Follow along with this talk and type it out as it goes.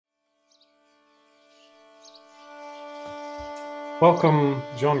Welcome,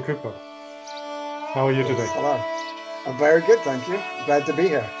 John Couper. How are you Yes, today? hello. I'm very good, thank you. Glad to be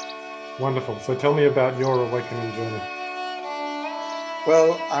here. Wonderful. So tell me about your awakening journey.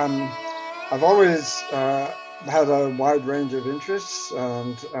 Well, I've always had a wide range of interests,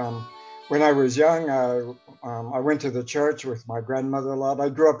 and when I was young, I went to the church with my grandmother a lot. I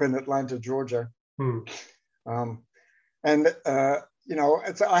grew up in Atlanta, Georgia, Hmm. um, and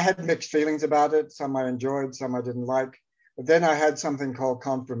I had mixed feelings about it. Some I enjoyed, some I didn't like. But then I had something called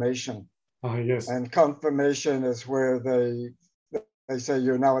confirmation, Ah, yes. and confirmation is where they say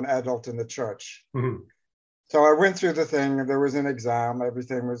you're now an adult in the church. Hmm. So I went through the thing, and there was an exam,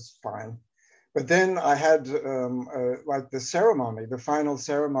 everything was fine. But then I had like the ceremony, the final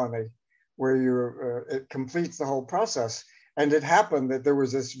ceremony, where it completes the whole process. And it happened that there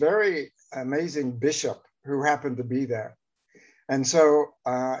was this very amazing bishop who happened to be there. And so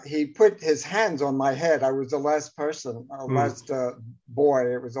he put his hands on my head. I was the last person, Hmm. last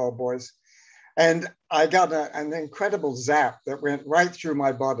boy, it was all boys, and I got an incredible zap that went right through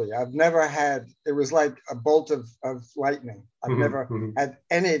my body. I've never had, it was like a bolt of lightning. I've Hmm. never Hmm. had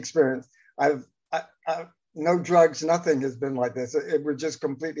any experience. No drugs, nothing has been like this. It was just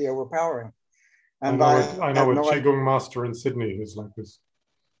completely overpowering. I And know I a, I know had a no idea. Qigong master in Sydney who's like this.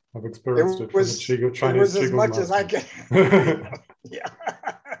 I've It experienced it from a was, it Chinese was as Qigong much as I master. could. Yeah.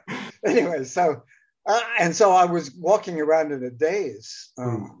 Anyway, and so I was walking around in a daze.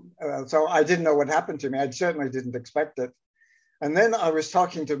 Hmm. So I didn't know what happened to me. I certainly didn't expect it. And then I was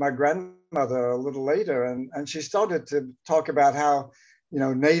talking to my grandmother a little later, and she started to talk about how,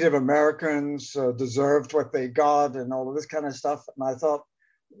 Native Americans deserved what they got and all of this kind of stuff. And I thought,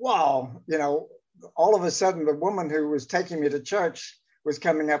 wow, all of a sudden the woman who was taking me to church was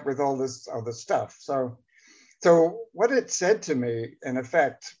coming up with all this other stuff. So what it said to me, in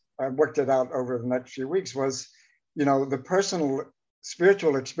effect, I worked it out over the next few weeks, was, the personal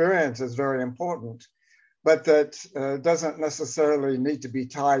spiritual experience is very important, but that doesn't necessarily need to be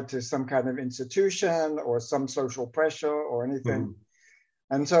tied to some kind of institution or some social pressure or anything. Hmm.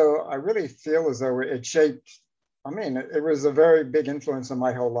 And so I really feel as though it shaped, I mean, it was a very big influence on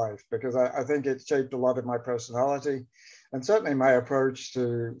my whole life, because I think it shaped a lot of my personality and certainly my approach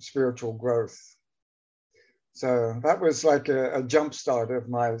to spiritual growth. So that was like a jump start of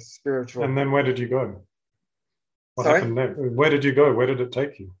my And spiritual. then where did you go? What Sorry? happened next? Where did you go? Where did it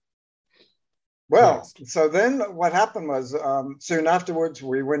take you Well, next? so then what happened was, soon afterwards,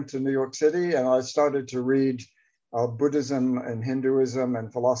 we went to New York City, and I started to read Buddhism and Hinduism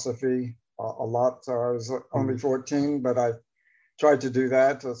and philosophy a lot. So I was only Hmm. 14, but I tried to do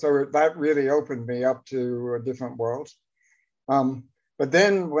that. So that really opened me up to a different world. Um, but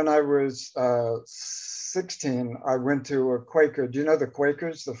then when I was 16, I went to a Quaker. Do you know the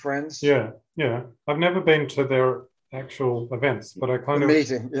Quakers, the Friends? Yeah, yeah. I've never been to their actual events, but I The kind of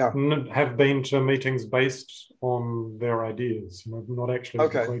meeting, yeah. have been to meetings based on their ideas, not actually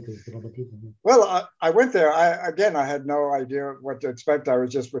the Okay. Quakers, but other people. Well, I went there. I had no idea what to expect. I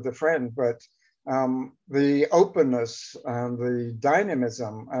was just with a friend, but the openness and the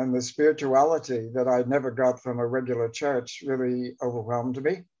dynamism and the spirituality that I'd never got from a regular church really overwhelmed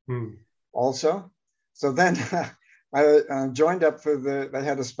me Hmm. also. So then I joined up for they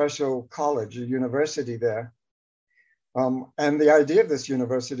had a special college, a university there. And the idea of this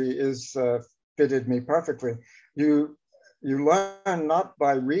university is fitted me perfectly. You, you learn not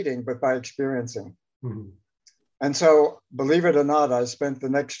by reading, but by experiencing. Hmm. And so, believe it or not, I spent the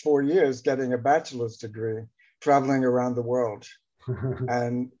next 4 years getting a bachelor's degree, traveling around the world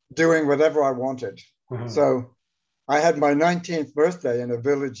and doing whatever I wanted. So, I had my 19th birthday in a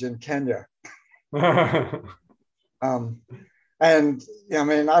village in Kenya. Um, and I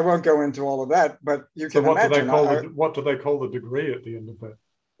mean, I won't go into all of that, but you So can imagine. what do they call the degree at the end of that?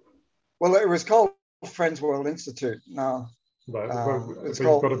 Well, it was called Friends World Institute. Now, it's But you've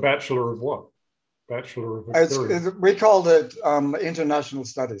got called, a bachelor of what? Bachelor of experience, we called it International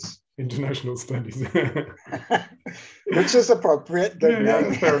Studies, international studies. which is appropriate, good Yeah, yeah,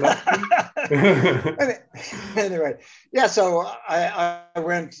 name. fair enough. Anyway, yeah, so I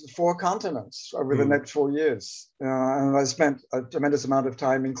went 4 continents over the Hmm. next 4 years. And I spent a tremendous amount of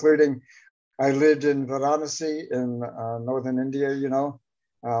time, including I lived in Varanasi in northern India,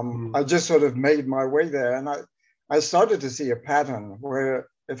 Hmm. I just sort of made my way there. And I started to see a pattern where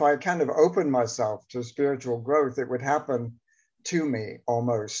if I kind of opened myself to spiritual growth, it would happen to me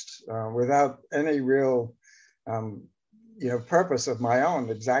almost without any real, um, purpose of my own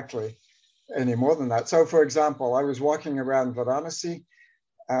exactly any more than that. So, for example, I was walking around Varanasi,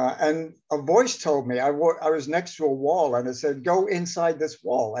 and a voice told me I was next to a wall, and it said, "Go inside this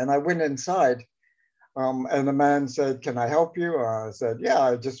wall." And I went inside, And the man said, "Can I help you?" I said, "Yeah,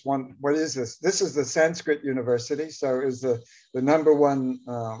 I just want, what is this?" This is the Sanskrit university. So it was the number one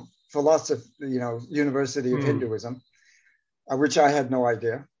philosophy, university of Mm. Hinduism, which I had no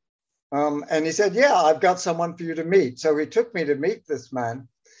idea. And he said, "Yeah, I've got someone for you to meet." So he took me to meet this man,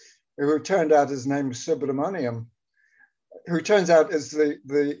 who turned out his name was Subramaniam, who turns out is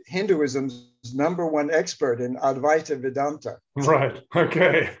the Hinduism's number one expert in Advaita Vedanta. Right.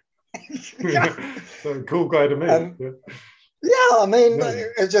 Okay. Yeah. So cool guy to meet. And Yeah. yeah, I mean, Yeah.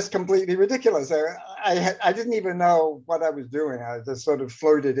 it's just completely ridiculous. I didn't even know what I was doing. I just sort of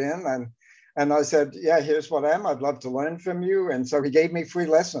floated in, and I said, "Yeah, here's what I am. I'd love to learn from you." And so he gave me free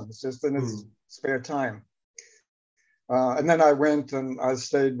lessons just in his spare time. And then I went and I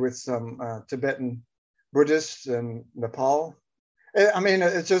stayed with some Tibetan Buddhists in Nepal. I mean,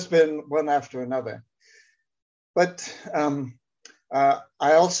 it's just been one after another. But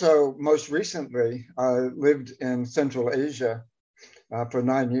I also, most recently, lived in Central Asia for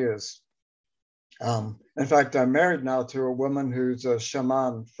 9 years. In fact, I'm married now to a woman who's a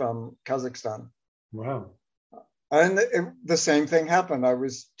shaman from Kazakhstan. Wow. And the same thing happened. I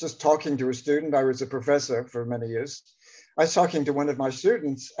was just talking to a student. I was a professor for many years. I was talking to one of my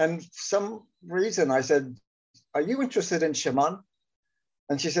students, and for some reason I said, "Are you interested in shaman?"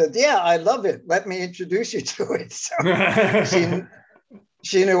 And she said, "Yeah, I love it. Let me introduce you to it." So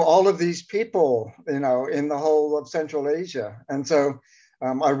she knew all of these people, in the whole of Central Asia. And so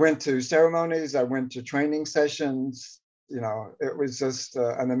I went to ceremonies, I went to training sessions. It was just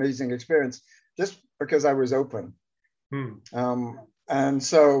an amazing experience, just because I was open. And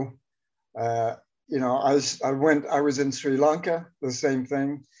so, I was in Sri Lanka, the same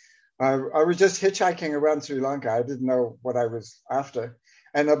thing. I was just hitchhiking around Sri Lanka. I didn't know what I was after.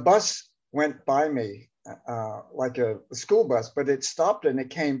 And a bus went by me, like a school bus, but it stopped and it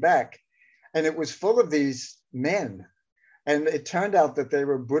came back. And it was full of these men. And it turned out that they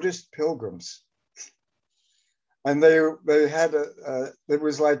were Buddhist pilgrims. And they had it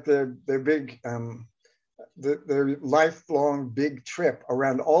was like their big, their lifelong big trip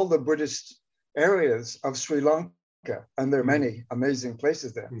around all the Buddhist areas of Sri Lanka. And there are many amazing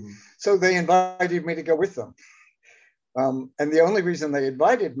places there. So they invited me to go with them. And the only reason they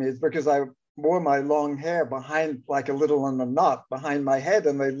invited me is because I wore my long hair behind, like a little in a knot behind my head.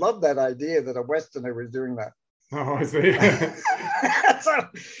 And they loved that idea that a Westerner was doing that. Oh, I see.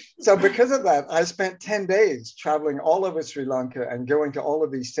 So because of that, I spent 10 days traveling all over Sri Lanka and going to all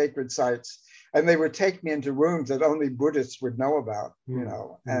of these sacred sites. And they would take me into rooms that only Buddhists would know about,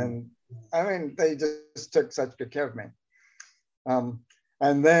 And I mean, they just took such good care of me.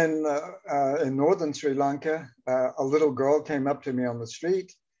 And then in northern Sri Lanka, a little girl came up to me on the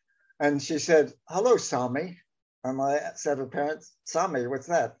street and she said, "Hello, Sami." And I said to her parents, "Sami, what's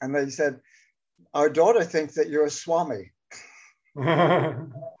that?" And they said, "Our daughter thinks that you're a Swami."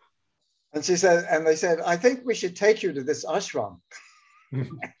 And she said, and they said, "I think we should take you to this ashram."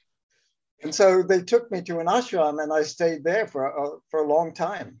 And so they took me to an ashram, and I stayed there for a long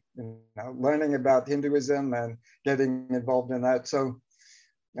time, learning about Hinduism and getting involved in that. So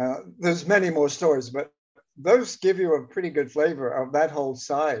there's many more stories, but those give you a pretty good flavor of that whole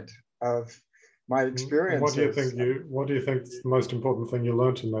side of my experiences. What do you think is the most important thing you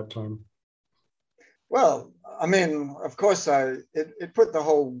learned in that time? Well, I mean, of course, it put the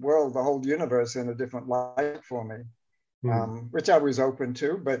whole world, the whole universe in a different light for me, which I was open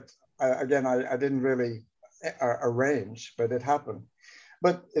to. But I didn't really arrange, but it happened.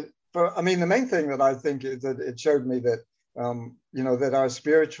 But the main thing that I think is that it showed me that, that our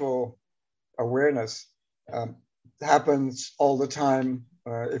spiritual awareness happens all the time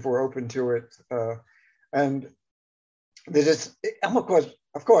if we're open to it. And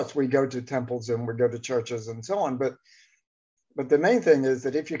of course, we go to temples and we go to churches and so on. But the main thing is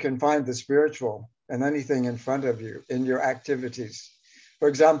that if you can find the spiritual in anything in front of you, in your activities. For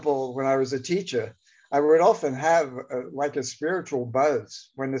example, when I was a teacher, I would often have like a spiritual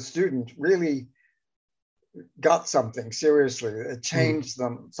buzz when the student really got something seriously. It changed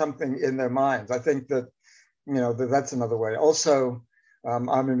them, something in their minds. I think that, that's another way. Also, I'm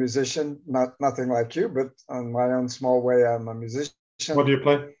a musician, nothing like you, but on my own small way, I'm a musician. What do you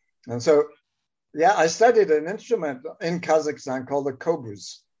play? And so, I studied an instrument in Kazakhstan called the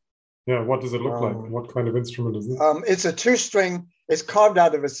kobuz. Yeah, what does it look like? What kind of instrument is it? It's a 2-string. It's carved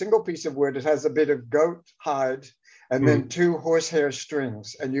out of a single piece of wood. It has a bit of goat hide and then 2 horsehair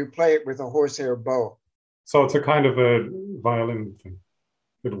strings, and you play it with a horsehair bow. So it's a kind of a violin thing.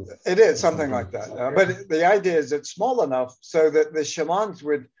 It is something like that. But the idea is it's small enough so that the shamans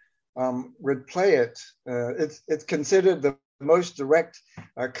would play it. It's considered the most direct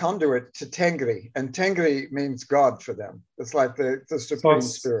conduit to Tengri, and Tengri means God for them. It's like the supreme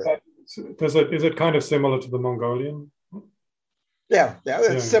spirit. Is it kind of similar to the Mongolian? Yeah,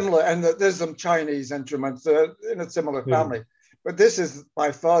 it's similar, and there's some Chinese instruments in a similar family, but this is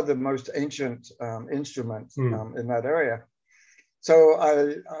by far the most ancient instrument in that area. So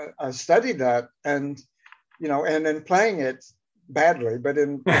I studied that, and and in playing it badly, but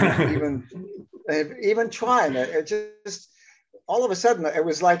in even trying it, it just all of a sudden it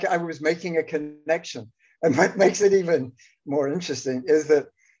was like I was making a connection. And what makes it even more interesting is that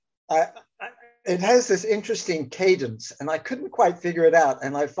it has this interesting cadence, and I couldn't quite figure it out.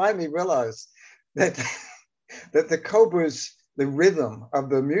 And I finally realized that that the rhythm of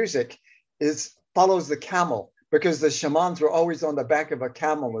the music follows the camel, because the shamans were always on the back of a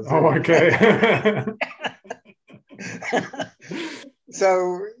camel. Oh, okay.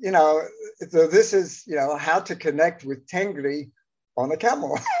 So so this is how to connect with Tengri on a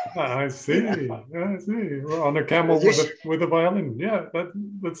camel. I see. Well, on a camel with a violin. Yeah,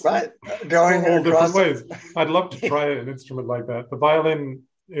 that's right. Going all across different ways. I'd love to try an instrument like that. The violin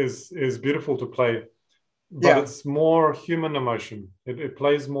is beautiful to play, but it's more human emotion. It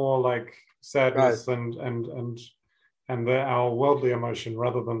plays more like sadness and our worldly emotion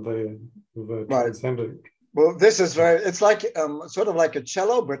rather than the transcendent. Well, this is it's like sort of like a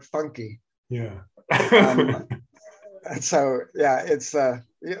cello, but funky. Yeah. So it's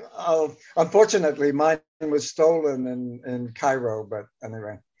unfortunately mine was stolen in Cairo, but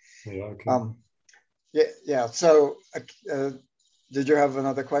anyway. Yeah. Okay. So did you have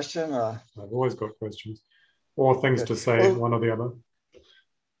another question? I've always got questions or things to say, one or the other.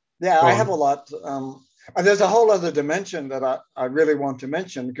 Yeah, I have a lot. And there's a whole other dimension that I really want to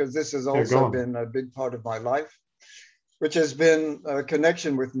mention, because this has also been a big part of my life, which has been a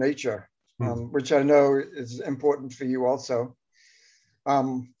connection with nature, which I know is important for you also.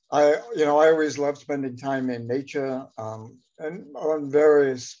 I always love spending time in nature and on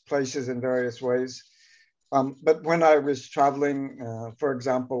various places in various ways. But when I was traveling, for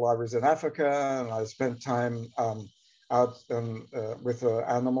example, I was in Africa and I spent time out with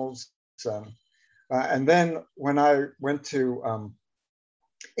animals. And then when I went to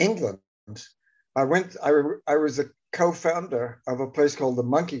England, I was a co-founder of a place called the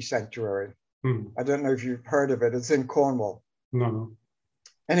Monkey Sanctuary. I don't know if you've heard of it. It's in Cornwall. No.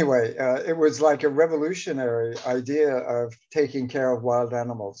 Anyway, it was like a revolutionary idea of taking care of wild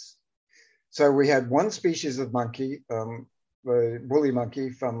animals. So we had one species of monkey, the woolly monkey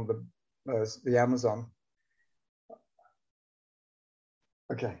from the Amazon.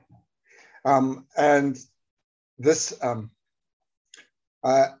 Okay. And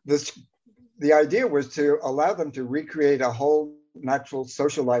the idea was to allow them to recreate a whole natural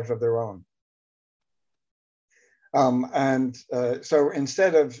social life of their own. So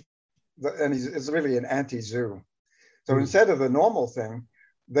instead of, it's really an anti-zoo. So instead of the normal thing,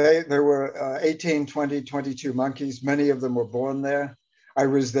 there were 18, 20, 22 monkeys. Many of them were born there. I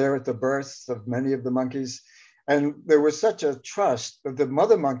was there at the births of many of the monkeys. And there was such a trust that the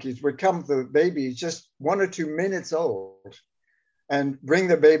mother monkeys would come to the babies just 1 or 2 minutes old and bring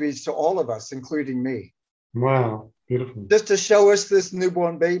the babies to all of us, including me. Wow, beautiful. Just to show us this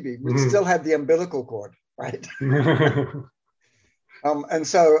newborn baby, which still had the umbilical cord, right? And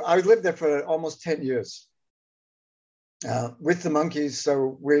so I lived there for almost 10 years with the monkeys.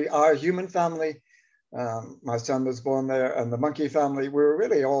 So we are a human family. My son was born there, and the monkey family, we were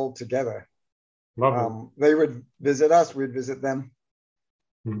really all together. They would visit us, we'd visit them.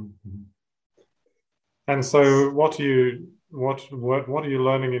 Mm-hmm. And so what are you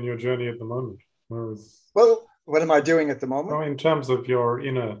learning in your journey at the moment? Well, what am I doing at the moment? Well, in terms of your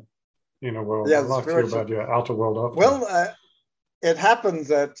inner world. Yeah, I'll ask you about your outer world after. Well, it happens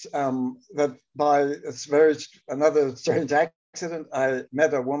that that by another strange accident, I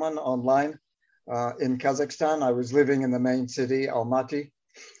met a woman online in Kazakhstan. I was living in the main city, Almaty.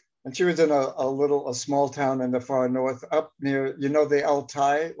 And she was in a small town in the far north, up near, the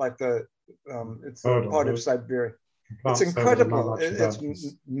Altai, like it's part of Siberia. It's incredible. It's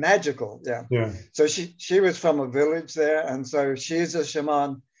magical. Yeah. So she was from a village there, and so she's a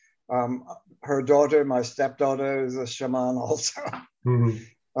shaman. Her daughter, my stepdaughter, is a shaman also.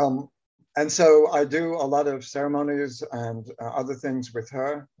 Mm-hmm. And so I do a lot of ceremonies and other things with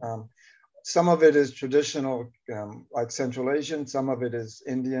her. Some of it is traditional, like Central Asian. Some of it is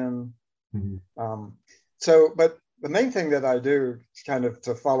Indian. Mm-hmm. But the main thing that I do, kind of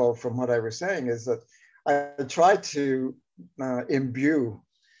to follow from what I was saying, is that I try to imbue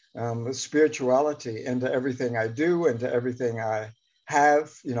spirituality into everything I do, into everything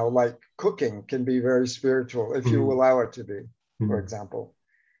have, like cooking can be very spiritual if you allow it to be, for example.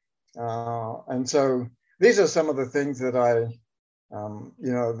 And so these are some of the things that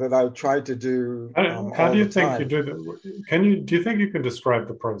that I try to do. How do you think you do that? Do you think you can describe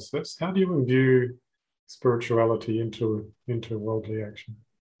the process? How do you imbue spirituality into worldly action?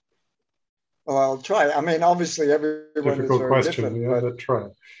 Well, I'll try. I mean, obviously, everyone Difficult is very question, different, yeah, but try.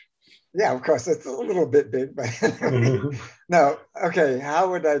 Yeah, of course, it's a little bit big, but no. Okay,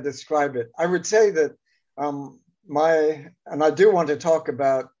 how would I describe it? I would say that and I do want to talk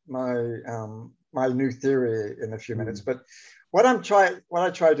about my new theory in a few minutes, but what I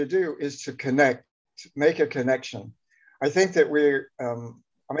try to do is to make a connection. I think that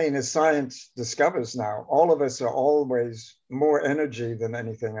as science discovers now, all of us are always more energy than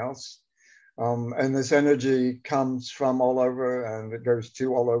anything else. And this energy comes from all over and it goes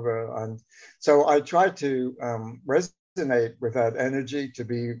to all over. And so I try to resonate with that energy, to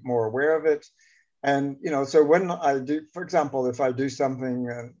be more aware of it. And, so when I do, for example, if I do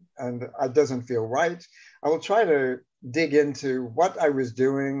something and it doesn't feel right, I will try to dig into what I was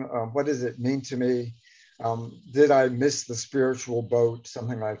doing. What does it mean to me? Did I miss the spiritual boat?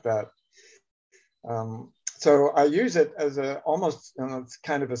 Something like that. So I use it as almost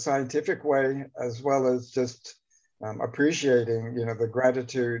kind of a scientific way, as well as just appreciating, the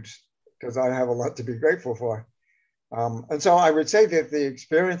gratitude, because I have a lot to be grateful for. And so I would say that the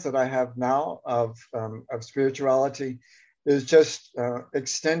experience that I have now of spirituality is just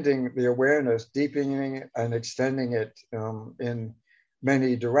extending the awareness, deepening and extending it in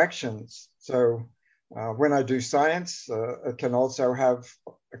many directions. So when I do science, it can also have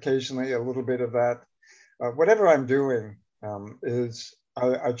occasionally a little bit of that. Whatever I'm doing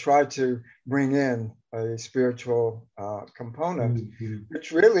I try to bring in a spiritual component,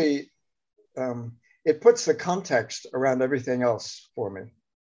 which really, it puts the context around everything else for me.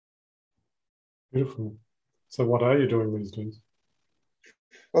 Beautiful. So what are you doing these days?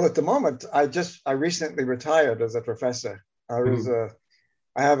 Well, at the moment, I recently retired as a professor. I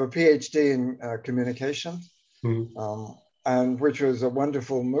have a PhD in communication. And which was a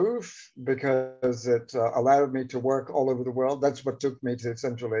wonderful move because it allowed me to work all over the world. That's what took me to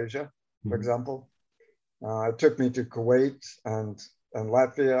Central Asia, for example. It took me to Kuwait and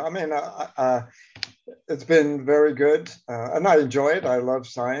Latvia. I mean, it's been very good, and I enjoy it. I love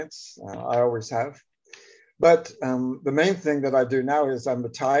science. I always have. But the main thing that I do now is I'm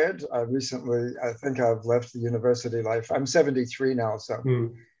retired. I think I've left the university life. I'm 73 now, so.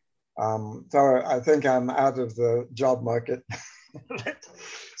 So I think I'm out of the job market.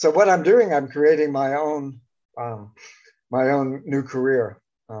 So what I'm doing, I'm creating my own new career,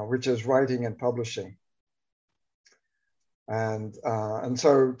 which is writing and publishing. And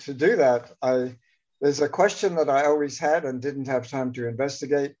so to do that, there's a question that I always had and didn't have time to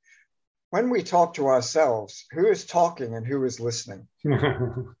investigate. When we talk to ourselves, who is talking and who is listening?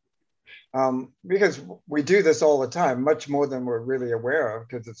 Because we do this all the time, much more than we're really aware of,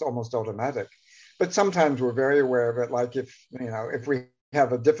 because it's almost automatic. But sometimes we're very aware of it. Like if we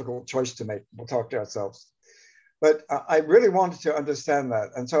have a difficult choice to make, we'll talk to ourselves. But I really wanted to understand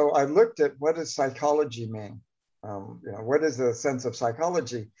that. And so I looked at what does psychology mean? What is the sense of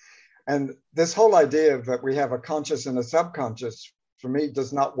psychology? And this whole idea of that we have a conscious and a subconscious, for me,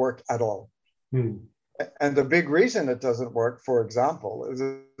 does not work at all. And the big reason it doesn't work, for example, is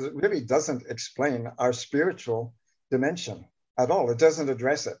it really doesn't explain our spiritual dimension at all. It doesn't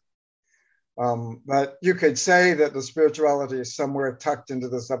address it. But you could say that the spirituality is somewhere tucked into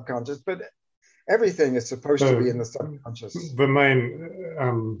the subconscious, but everything is supposed to be in the subconscious. The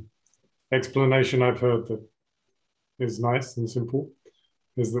main explanation I've heard that is nice and simple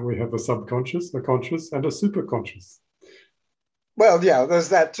is that we have a subconscious, a conscious, and a superconscious. Well, yeah, there's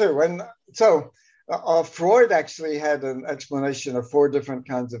that too. And so Freud actually had an explanation of 4 different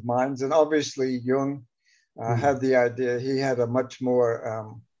kinds of minds. And obviously Jung had the idea, he had a much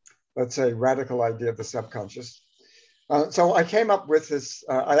more, let's say, radical idea of the subconscious. So I came up with this,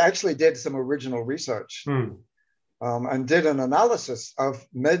 I actually did some original research and did an analysis of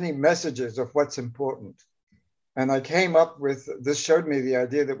many messages of what's important. And I came up with, this showed me the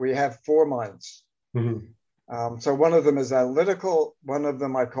idea that we have 4 minds. So one of them is analytical, one of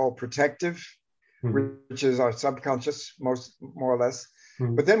them I call protective, which is our subconscious, more or less.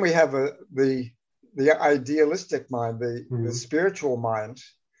 But then we have the idealistic mind, the spiritual mind,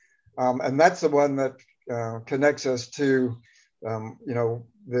 and that's the one that connects us to,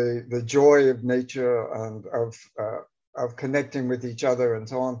 the joy of nature and of connecting with each other and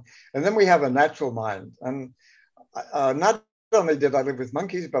so on. And then we have a natural mind, and not only did I live with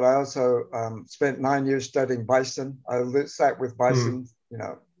monkeys, but I also spent 9 years studying bison. Sat with bison,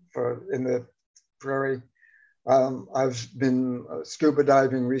 in the prairie. I've been scuba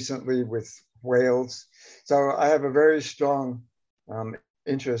diving recently with whales. So I have a very strong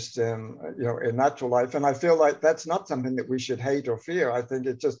interest in natural life. And I feel like that's not something that we should hate or fear. I think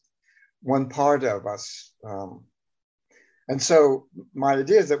it's just one part of us. And so my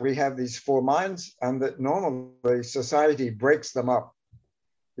idea is that we have these four minds and that normally society breaks them up,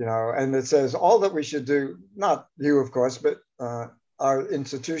 and it says all that we should do, not you, of course, but our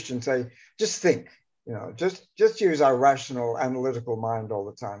institutions say, just think, just use our rational, analytical mind all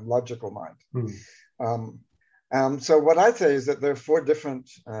the time, logical mind. So what I say is that there are four different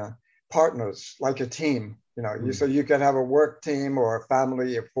partners, like a team, so you can have a work team or a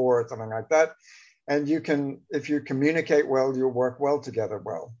family of four or something like that. And you can, if you communicate well, you'll work well together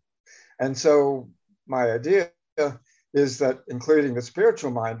well. And so my idea is that, including the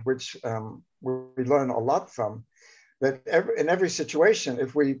spiritual mind, which we learn a lot from, that in every situation,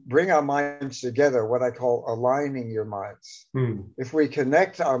 if we bring our minds together, what I call aligning your minds, if we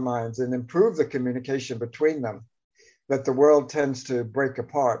connect our minds and improve the communication between them, that the world tends to break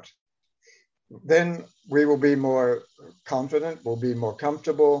apart, then we will be more confident, we'll be more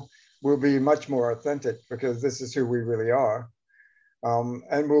comfortable, we'll be much more authentic, because this is who we really are.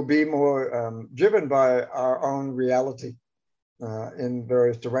 And we'll be more driven by our own reality in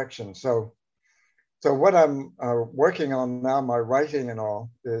various directions. So what I'm working on now, my writing and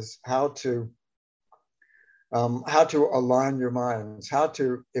all, is how to align your minds, how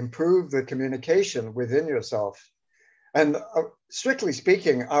to improve the communication within yourself. And strictly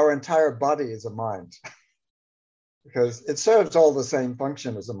speaking, our entire body is a mind, because it serves all the same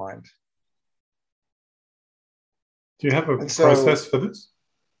function as a mind. Do you have a process for this?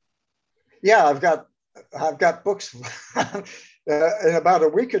 Yeah, I've got books. In about a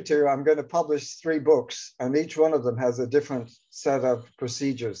week or two, I'm going to publish 3 books, and each one of them has a different set of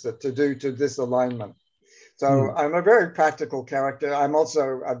procedures to do to this alignment. So I'm a very practical character.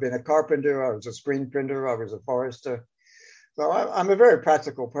 I've been a carpenter, I was a screen printer, I was a forester. So I'm a very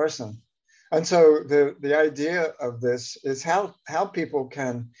practical person. And so the idea of this is how people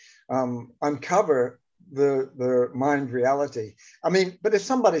can uncover the mind reality. I mean, but if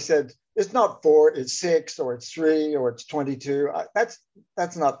somebody said, it's not 4, it's 6, or it's 3, or it's 22, that's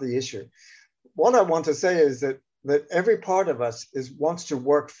not the issue. What I want to say is that every part of us wants to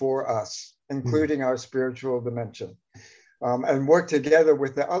work for us, including our spiritual dimension, and work together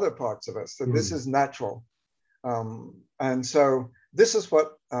with the other parts of us. So this is natural. And so this is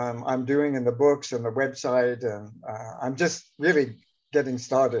what I'm doing in the books and the website, and I'm just really getting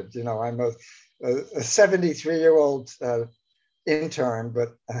started. I'm a 73-year-old intern,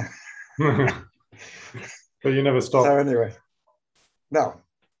 but but you never stop. So anyway, no,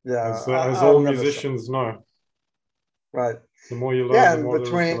 yeah, as all musicians know, right? The more you learn, the more there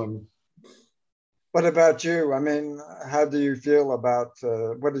is to learn. What about you? I mean, how do you feel about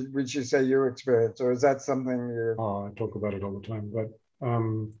what would you say your experience, or is that something you? Oh, I talk about it all the time, but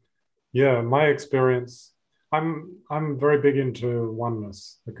yeah, my experience. I'm very big into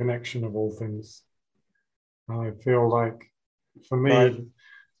oneness, the connection of all things. I feel like for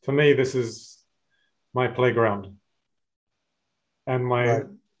me, this is my playground and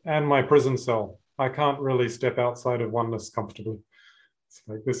my prison cell. I can't really step outside of oneness comfortably. It's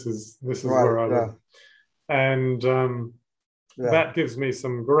like this is where I live, and that gives me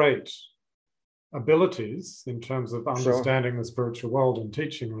some great abilities in terms of understanding the spiritual world and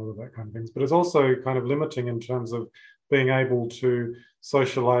teaching all of that kind of things. But it's also kind of limiting in terms of being able to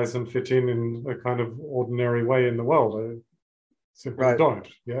socialize and fit in a kind of ordinary way in the world. I simply don't.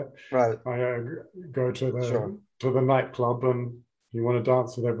 Yeah. Right. I go to the nightclub and you want to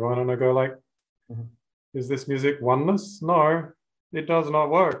dance with everyone, and I go like, is this music oneness? No, it does not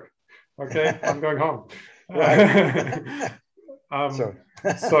work. Okay, I'm going home.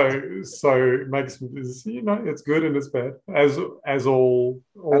 So it makes me, it's good and it's bad, as all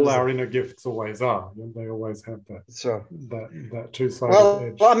our inner gifts always are. They always have that two-sided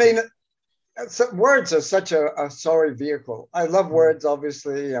edge. Well, I mean, words are such a sorry vehicle. I love words,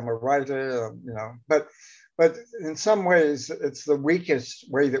 obviously. I'm a writer, but in some ways, it's the weakest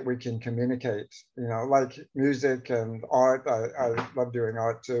way that we can communicate. Like music and art. I love doing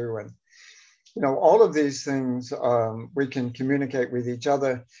art too, and all of these things we can communicate with each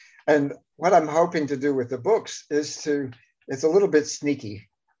other. And what I'm hoping to do with the books is it's a little bit sneaky.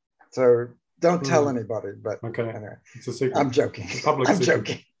 So don't tell anybody, but anyway, it's a secret. I'm joking. I'm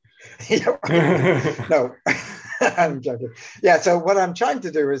joking. No, I'm joking. Yeah. So what I'm trying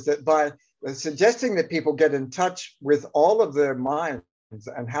to do is that by suggesting that people get in touch with all of their minds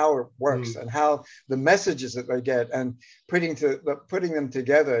and how it works and how the messages that they get, and putting them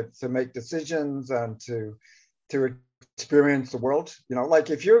together to make decisions and to experience the world. Like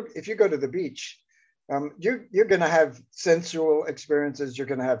if you go to the beach, you're going to have sensual experiences, you're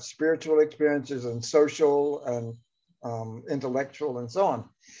going to have spiritual experiences, and social and intellectual and so on.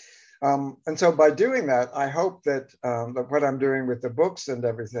 And so by doing that, I hope that what I'm doing with the books and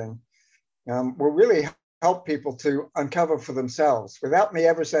everything will really help people to uncover for themselves, without me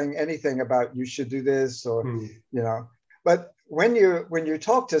ever saying anything about you should do this or But when you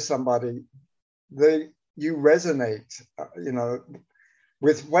talk to somebody, you resonate,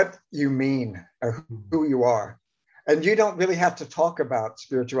 with what you mean or who you are, and you don't really have to talk about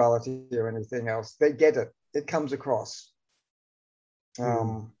spirituality or anything else. They get it; it comes across.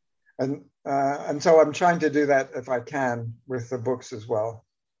 And so I'm trying to do that if I can with the books as well.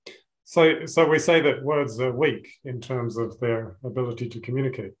 So we say that words are weak in terms of their ability to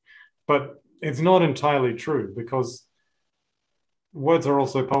communicate, but it's not entirely true, because words are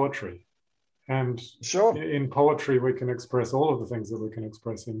also poetry. And in poetry, we can express all of the things that we can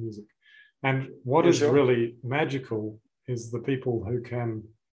express in music. And what is really magical is the people who can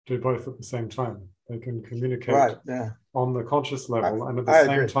do both at the same time. They can communicate on the conscious level and at the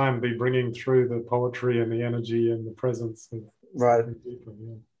same time be bringing through the poetry and the energy and the presence of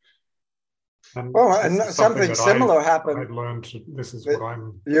people. And and something similar happened. I've learned this is what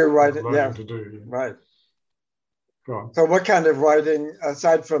I'm learning to do. Right. Go on. So what kind of writing,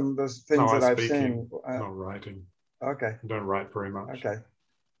 aside from the things that I've seen? Not writing. Okay. I don't write very much. Okay.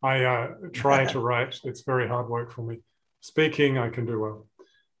 I try to write. It's very hard work for me. Speaking, I can do well.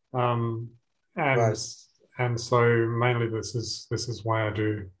 And so mainly this is why I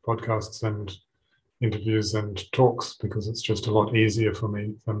do podcasts and interviews and talks, because it's just a lot easier for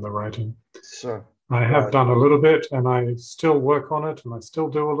me than the writing. Sure. I have done a little bit, and I still work on it, and I still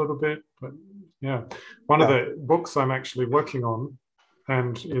do a little bit. But yeah, one of the books I'm actually working on,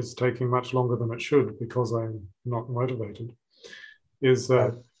 and is taking much longer than it should because I'm not motivated, is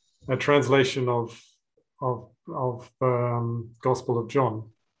a translation of Gospel of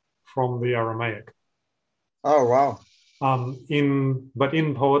John from the Aramaic. Oh wow! In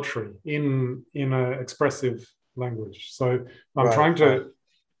poetry, in an expressive language. So I'm trying to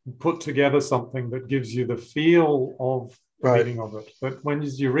put together something that gives you the feel of the meaning of it. But when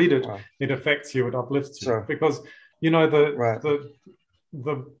you read it, it affects you, it uplifts you. Because the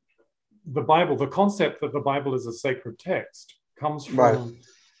Bible, the concept that the Bible is a sacred text comes from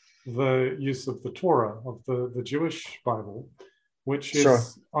the use of the Torah, of the Jewish Bible, which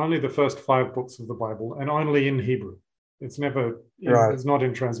is only the first 5 books of the Bible, and only in Hebrew. It's never, it's not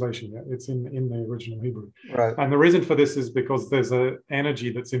in translation yet. It's in the original Hebrew. And the reason for this is because there's an energy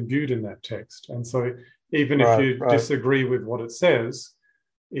that's imbued in that text. And so even if you disagree with what it says,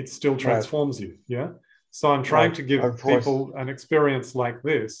 it still transforms you. Yeah. So I'm trying to give people an experience like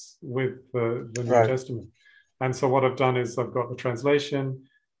this with the New Testament. And so what I've done is I've got the translation.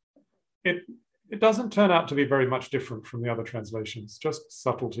 It doesn't turn out to be very much different from the other translations, just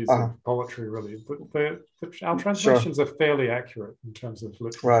subtleties of poetry, really. But our translations are fairly accurate in terms of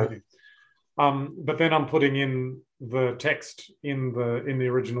literal meaning. But then I'm putting in the text in the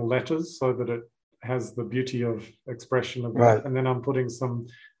original letters so that it has the beauty of expression of that. And then I'm putting some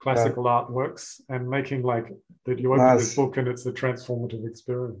classical artworks and making like that you open this book and it's a transformative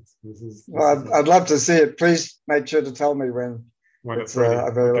experience. I'd love to see it. Please make sure to tell me when it's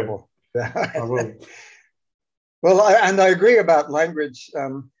available. Okay. I will. Well, I agree about language,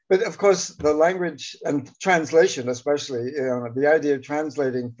 but of course, the language and translation, especially, the idea of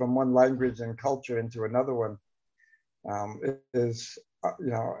translating from one language and culture into another one is,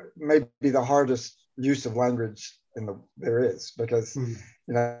 maybe the hardest use of language there is, because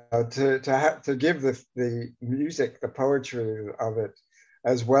to give the music, the poetry of it,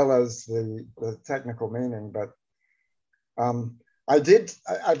 as well as the technical meaning, but. I just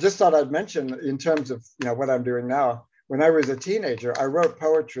thought I'd mention, in terms of what I'm doing now. When I was a teenager, I wrote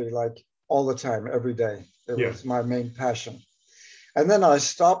poetry like all the time, every day. It was my main passion. And then I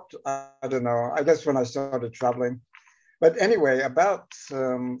stopped, I don't know, I guess when I started traveling. But anyway, about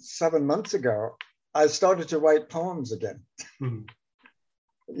 7 months ago, I started to write poems again.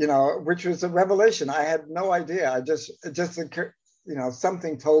 Which was a revelation. I had no idea. It just occurred,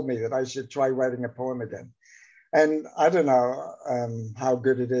 something told me that I should try writing a poem again. And I don't know how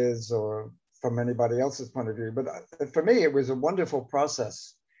good it is, or from anybody else's point of view, but for me, it was a wonderful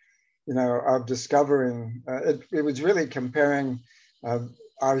process, of discovering. It was really comparing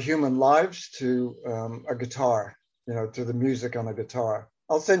our human lives to a guitar, to the music on a guitar.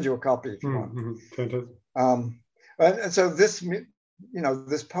 I'll send you a copy if you want. Fantastic. And so this,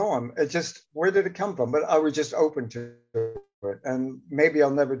 this poem, where did it come from? But I was just open to it, and maybe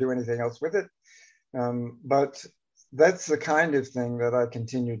I'll never do anything else with it. But that's the kind of thing that I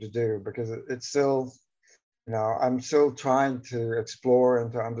continue to do, because it's still, I'm still trying to explore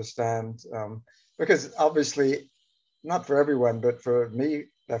and to understand, because obviously, not for everyone, but for me,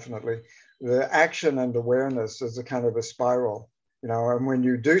 definitely, the action and awareness is a kind of a spiral, and when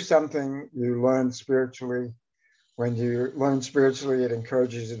you do something, you learn spiritually. When you learn spiritually, it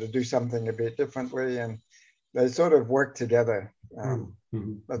encourages you to do something a bit differently, and they sort of work together.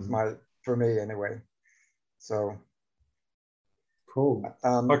 That's for me anyway. So. Cool.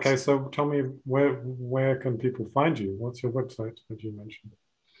 Okay, so tell me, where can people find you? What's your website that you mentioned?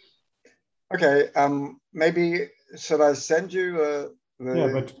 Okay, maybe should I send you yeah,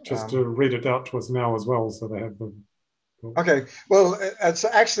 but just to read it out to us now as well, so they have the. Okay, well, it's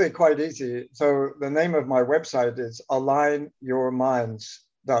actually quite easy. So the name of my website is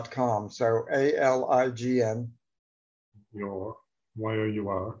alignyourminds.com. So ALIGN. Your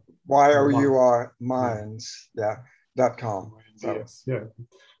YOUR. YOUR minds, .com. Yes, yeah.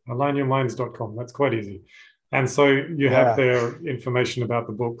 Alignyourminds.com. That's quite easy. And so you have their information about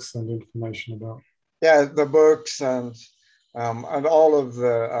the books and information about. Yeah, the books and all of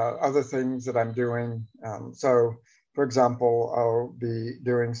the other things that I'm doing. So, for example, I'll be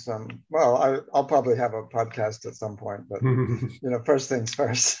doing I'll probably have a podcast at some point, but first things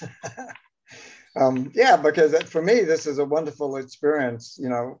first. Because for me, this is a wonderful experience.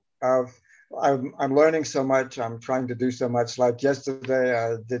 I'm learning so much. I'm trying to do so much. Like yesterday,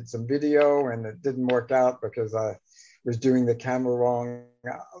 I did some video and it didn't work out because I was doing the camera wrong.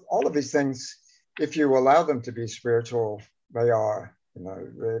 All of these things, if you allow them to be spiritual, they are,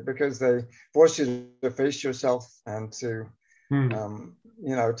 because they force you to face yourself and to,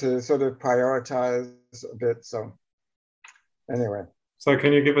 to sort of prioritize a bit. So anyway. So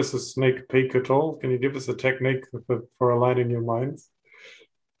can you give us a sneak peek at all? Can you give us a technique for aligning your minds?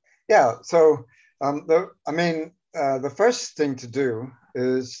 Yeah, so the first thing to do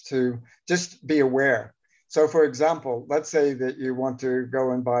is to just be aware. So for example, let's say that you want to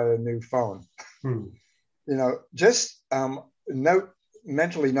go and buy a new phone. Just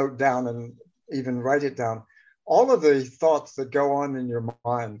mentally note down and even write it down, all of the thoughts that go on in your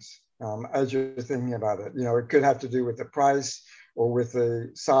mind as you're thinking about it. It could have to do with the price, or with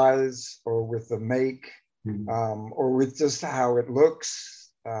the size, or with the make, or with just how it looks,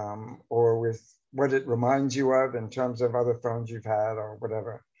 or with what it reminds you of in terms of other phones you've had or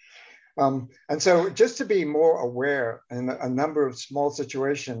whatever. And so just to be more aware in a number of small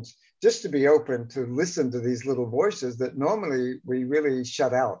situations, just to be open to listen to these little voices that normally we really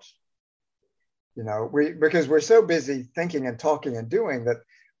shut out. Because we're so busy thinking and talking and doing that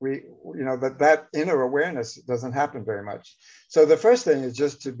that inner awareness doesn't happen very much. So the first thing is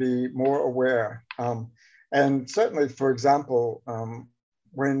just to be more aware. And certainly, for example,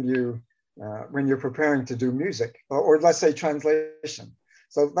 when you're preparing to do music, or let's say translation.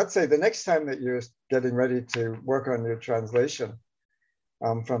 So let's say the next time that you're getting ready to work on your translation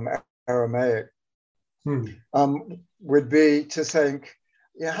from Aramaic, would be to think,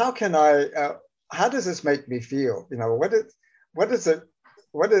 how does this make me feel? What is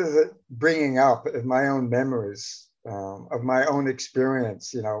it bringing up in my own memories, of my own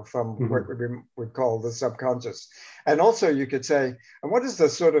experience, from what we would call the subconscious. And also you could say, and what is the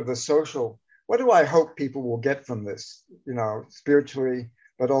sort of the social, what do I hope people will get from this, spiritually,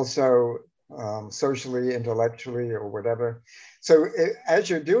 but also socially, intellectually, or whatever. So as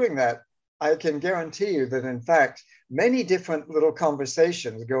you're doing that, I can guarantee you that, in fact, many different little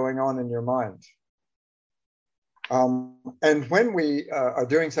conversations going on in your mind. And when we are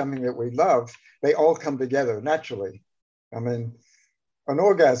doing something that we love, they all come together naturally. I mean, an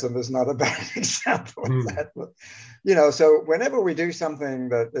orgasm is not a bad example of that. But, so whenever we do something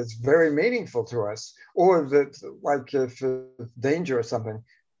that is very meaningful to us, or that, like if danger or something,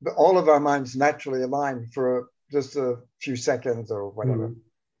 all of our minds naturally align for just a few seconds or whatever.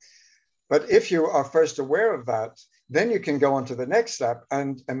 But if you are first aware of that, then you can go on to the next step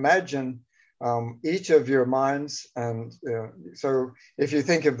and imagine each of your minds. And so if you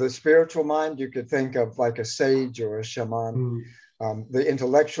think of the spiritual mind, you could think of like a sage or a shaman. The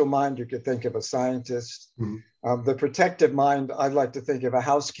intellectual mind, you could think of a scientist. The protective mind, I'd like to think of a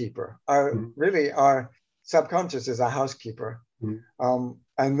housekeeper. Really, our subconscious is a housekeeper.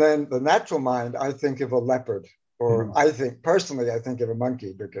 And then the natural mind, I think of a leopard, or I think of a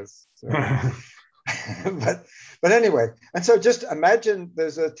monkey, because but anyway, and so just imagine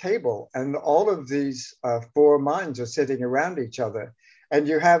there's a table and all of these four minds are sitting around each other, and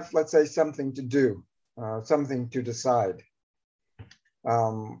you have, let's say, something to do, something to decide.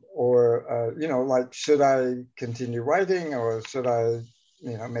 Like, should I continue writing, or should I,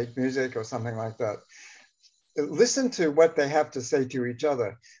 make music or something like that? Listen to what they have to say to each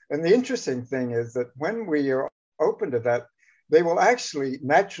other. And the interesting thing is that when we are open to that, they will actually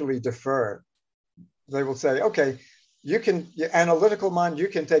naturally defer. They will say, okay, your analytical mind, you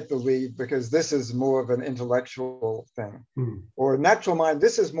can take the lead because this is more of an intellectual thing. Or natural mind,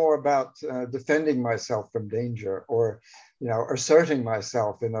 this is more about defending myself from danger, or asserting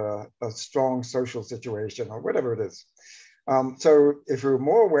myself in a strong social situation, or whatever it is. So if we're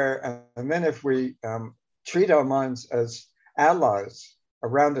more aware, and then if we treat our minds as allies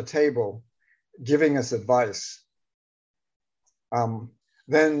around a table, giving us advice,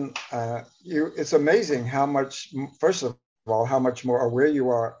 then it's amazing how much, first of all, how much more aware you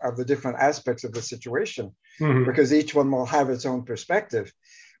are of the different aspects of the situation, because each one will have its own perspective.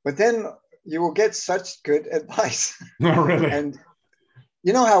 But then you will get such good advice. Oh, really? And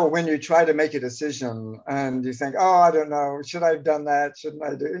you know how when you try to make a decision and you think, oh, I don't know, should I have done that? Shouldn't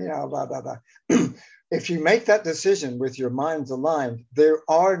I do, blah, blah, blah. If you make that decision with your minds aligned, there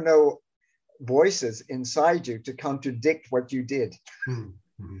are no voices inside you to contradict what you did.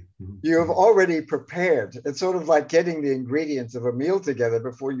 You have already prepared. It's sort of like getting the ingredients of a meal together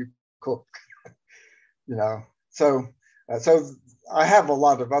before you cook. So I have a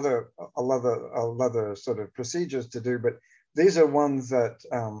lot of other sort of procedures to do, but these are ones that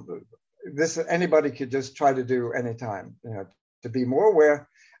anybody could just try to do anytime. To be more aware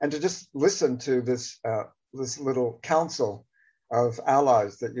and to just listen to this little council of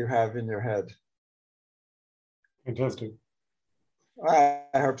allies that you have in your head. Fantastic. I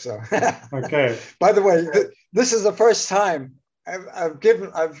hope so. Okay. By the way, this is the first time I've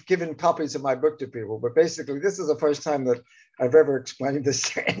given copies of my book to people, but basically this is the first time that I've ever explained this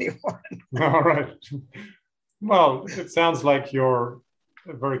to anyone. All right. Well, it sounds like you're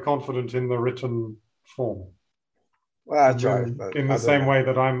very confident in the written form. Well, I try. In the same way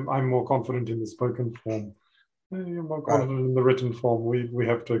that I'm more confident in the spoken form. You're more confident in the written form. We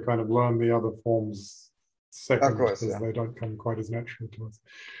have to kind of learn the other forms second, because they don't come quite as naturally to us.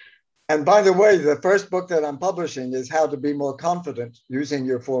 And by the way, the first book that I'm publishing is How to Be More Confident Using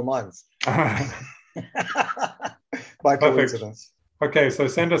Your Four Minds. By coincidence. Okay, so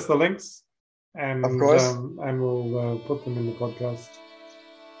send us the links, and of course, and we'll put them in the podcast.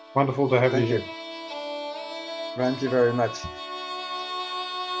 Wonderful to have you here. Thank you very much.